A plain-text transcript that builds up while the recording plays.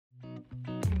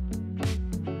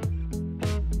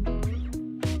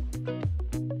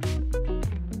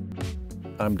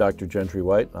I'm Dr. Gentry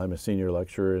White. I'm a senior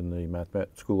lecturer in the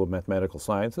School of Mathematical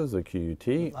Sciences at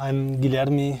QUT. I'm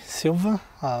Guilherme Silva.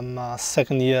 I'm a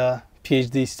second year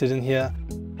PhD student here.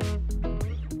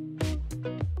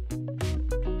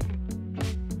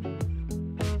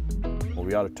 Well,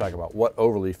 we ought to talk about what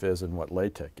Overleaf is and what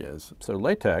LaTeX is. So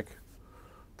LaTeX,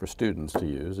 for students to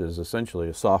use, is essentially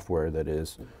a software that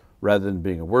is, rather than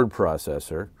being a word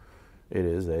processor, it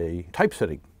is a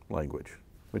typesetting language,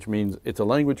 which means it's a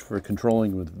language for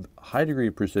controlling with a high degree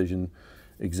of precision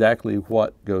exactly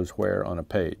what goes where on a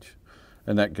page.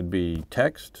 And that could be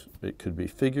text, it could be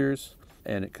figures,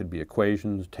 and it could be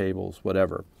equations, tables,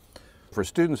 whatever. For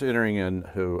students entering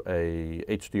into a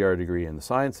HDR degree in the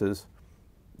sciences,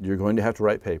 you're going to have to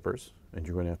write papers, and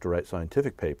you're going to have to write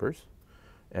scientific papers,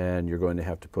 and you're going to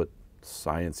have to put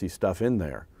science-y stuff in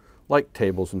there, like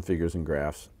tables and figures and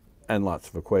graphs, and lots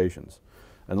of equations.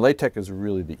 And LaTeX is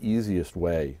really the easiest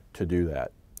way to do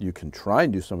that. You can try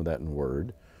and do some of that in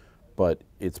Word, but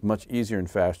it's much easier and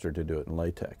faster to do it in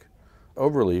LaTeX.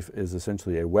 Overleaf is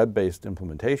essentially a web-based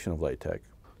implementation of LaTeX.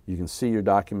 You can see your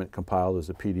document compiled as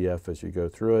a PDF as you go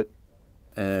through it,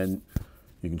 and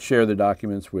you can share the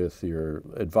documents with your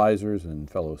advisors and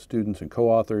fellow students and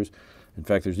co-authors. In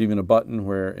fact, there's even a button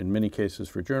where, in many cases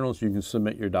for journals, you can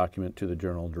submit your document to the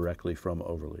journal directly from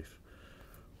Overleaf,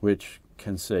 which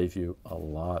can save you a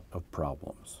lot of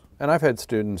problems. And I've had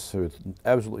students with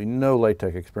absolutely no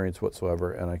LaTeX experience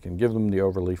whatsoever, and I can give them the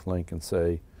Overleaf link and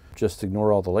say, just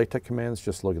ignore all the LaTeX commands,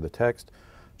 just look at the text,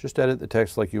 just edit the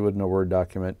text like you would in a Word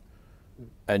document,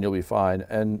 and you'll be fine.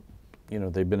 And you know,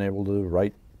 they've been able to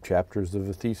write chapters of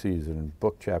the theses and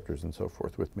book chapters and so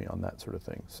forth with me on that sort of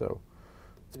thing. So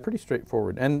it's pretty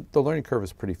straightforward, and the learning curve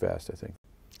is pretty fast, I think.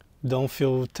 Don't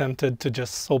feel tempted to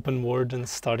just open Word and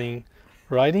starting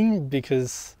writing,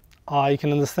 because I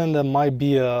can understand there might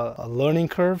be a learning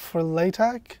curve for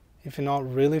LaTeX if you're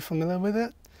not really familiar with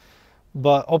it.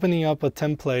 But opening up a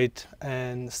template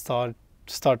and start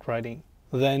writing,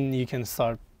 then you can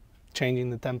start changing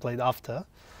the template after.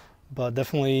 But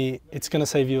definitely it's going to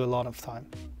save you a lot of time.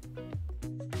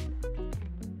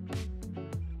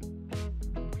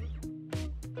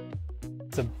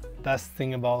 The best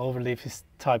thing about Overleaf is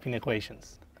typing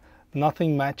equations.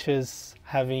 Nothing matches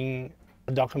having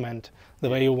a document the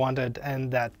way you want it,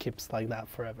 and that keeps like that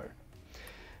forever.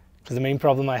 Because the main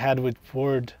problem I had with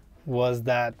Word was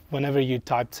that whenever you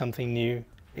typed something new,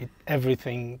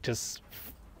 everything just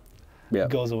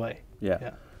goes away.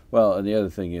 Yeah. Well, and the other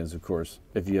thing is, of course,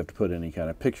 if you have to put any kind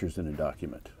of pictures in a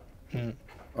document,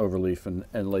 Overleaf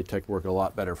and LaTeX work a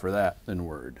lot better for that than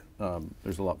Word.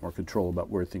 There's a lot more control about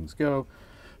where things go.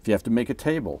 If you have to make a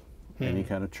table, any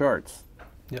kind of charts,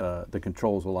 the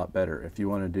control's a lot better. If you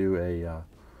want to do a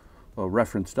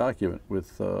reference document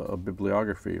with a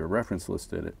bibliography or reference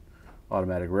list in it,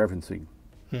 automatic referencing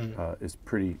is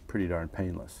pretty darn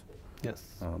painless. Yes.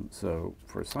 So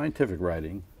for scientific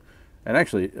writing, and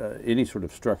actually any sort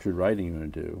of structured writing you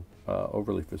want to do,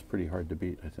 Overleaf is pretty hard to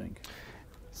beat, I think.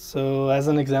 So as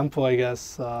an example, I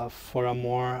guess, for a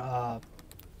more, I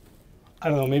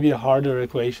don't know, maybe a harder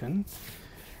equation,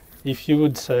 if you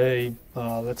would say,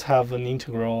 let's have an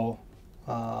integral,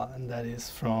 and that is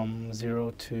from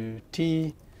 0 to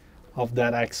t of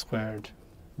that x squared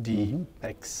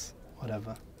dx,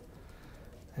 whatever.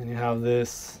 And you have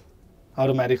this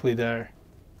automatically there.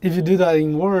 If you do that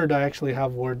in Word, I actually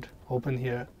have Word open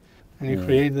here, and you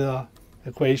create the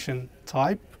equation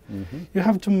type. You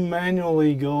have to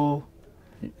manually go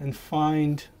and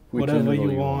find whatever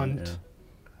you want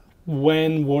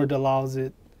when Word allows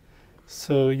it.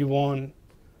 So you want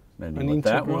and you want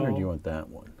that one, or do you want that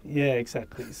one? Yeah,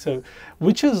 exactly. So,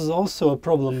 which is also a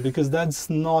problem, because that's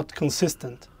not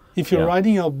consistent. If you're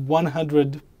writing a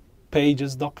 100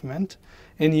 pages document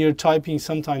and you're typing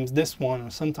sometimes this one or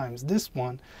sometimes this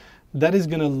one, that is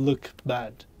going to look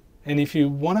bad. And if you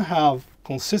want to have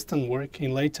consistent work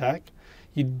in LaTeX,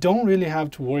 you don't really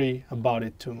have to worry about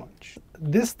it too much.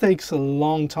 This takes a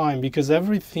long time, because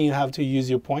everything you have to use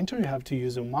your pointer, you have to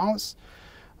use your mouse,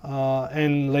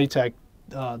 and LaTeX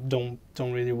don't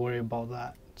really worry about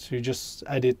that. So you just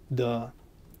edit the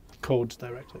code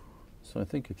directly. So I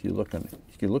think if you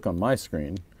look on my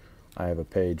screen, I have a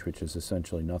page which is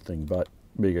essentially nothing but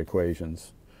big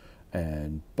equations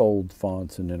and bold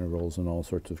fonts and integrals and all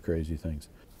sorts of crazy things.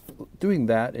 Doing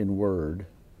that in Word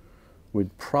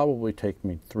would probably take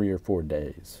me 3 or 4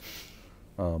 days,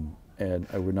 and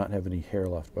I would not have any hair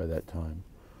left by that time,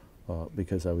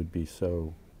 because I would be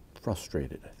so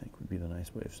frustrated, I think would be the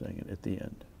nice way of saying it, at the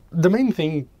end. The main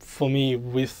thing for me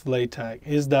with LaTeX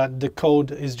is that the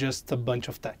code is just a bunch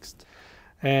of text.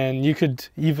 And you could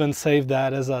even save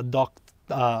that as a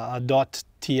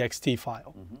 .txt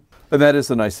file. And that is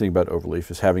the nice thing about Overleaf,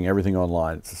 is having everything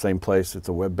online. It's the same place, it's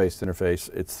a web-based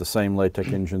interface, it's the same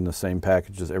LaTeX engine, the same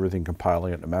packages, everything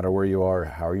compiling it, no matter where you are,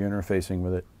 how you're interfacing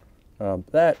with it.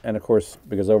 That, and of course,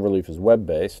 because Overleaf is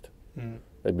web-based,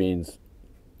 that means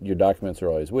your documents are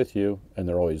always with you, and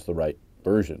they're always the right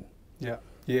version. Yeah,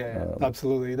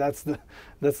 absolutely. That's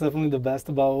definitely the best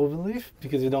about Overleaf,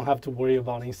 because you don't have to worry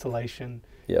about installation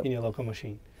in your local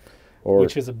machine,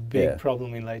 which is a big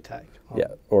problem in LaTeX.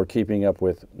 Or keeping up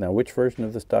with, now which version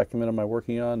of this document am I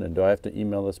working on, and do I have to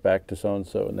email this back to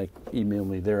so-and-so, and they email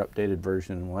me their updated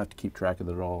version, and we'll have to keep track of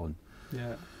it all, and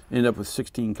end up with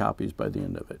 16 copies by the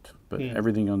end of it. But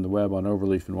everything on the web on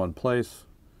Overleaf in one place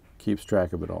keeps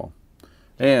track of it all.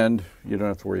 And you don't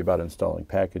have to worry about installing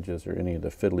packages or any of the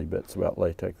fiddly bits about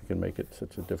LaTeX that can make it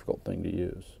such a difficult thing to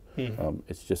use.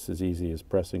 It's just as easy as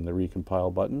pressing the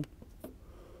recompile button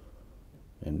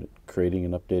and creating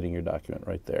and updating your document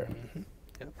right there.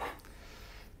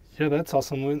 Yeah, that's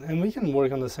awesome. And we can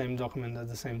work on the same document at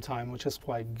the same time, which is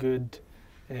quite good.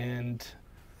 And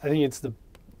I think it's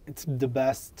the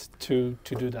best to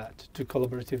do that, to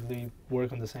collaboratively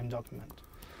work on the same document.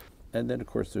 And then, of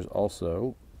course, there's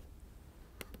also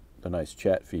the nice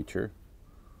chat feature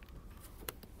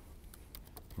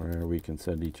where we can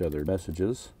send each other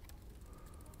messages.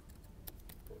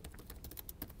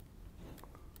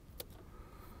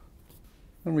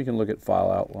 And we can look at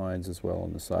file outlines as well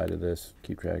on the side of this,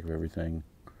 keep track of everything.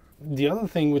 The other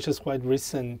thing which is quite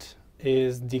recent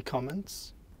is the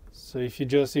comments. So if you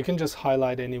can just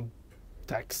highlight any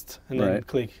text and then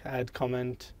click add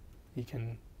comment, you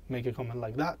can make a comment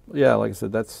like that. Yeah, like I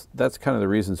said, that's kind of the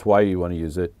reasons why you want to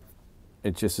use it.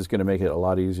 It just is going to make it a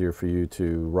lot easier for you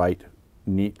to write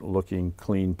neat looking,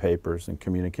 clean papers and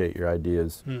communicate your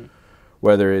ideas.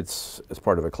 Whether it's as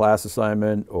part of a class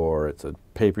assignment, or it's a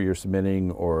paper you're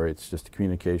submitting, or it's just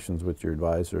communications with your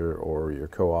advisor or your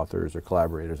co-authors or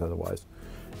collaborators otherwise.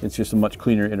 It's just a much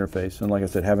cleaner interface. And like I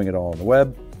said, having it all on the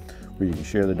web, where you can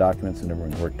share the documents and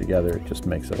everyone work together, it just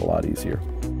makes it a lot easier.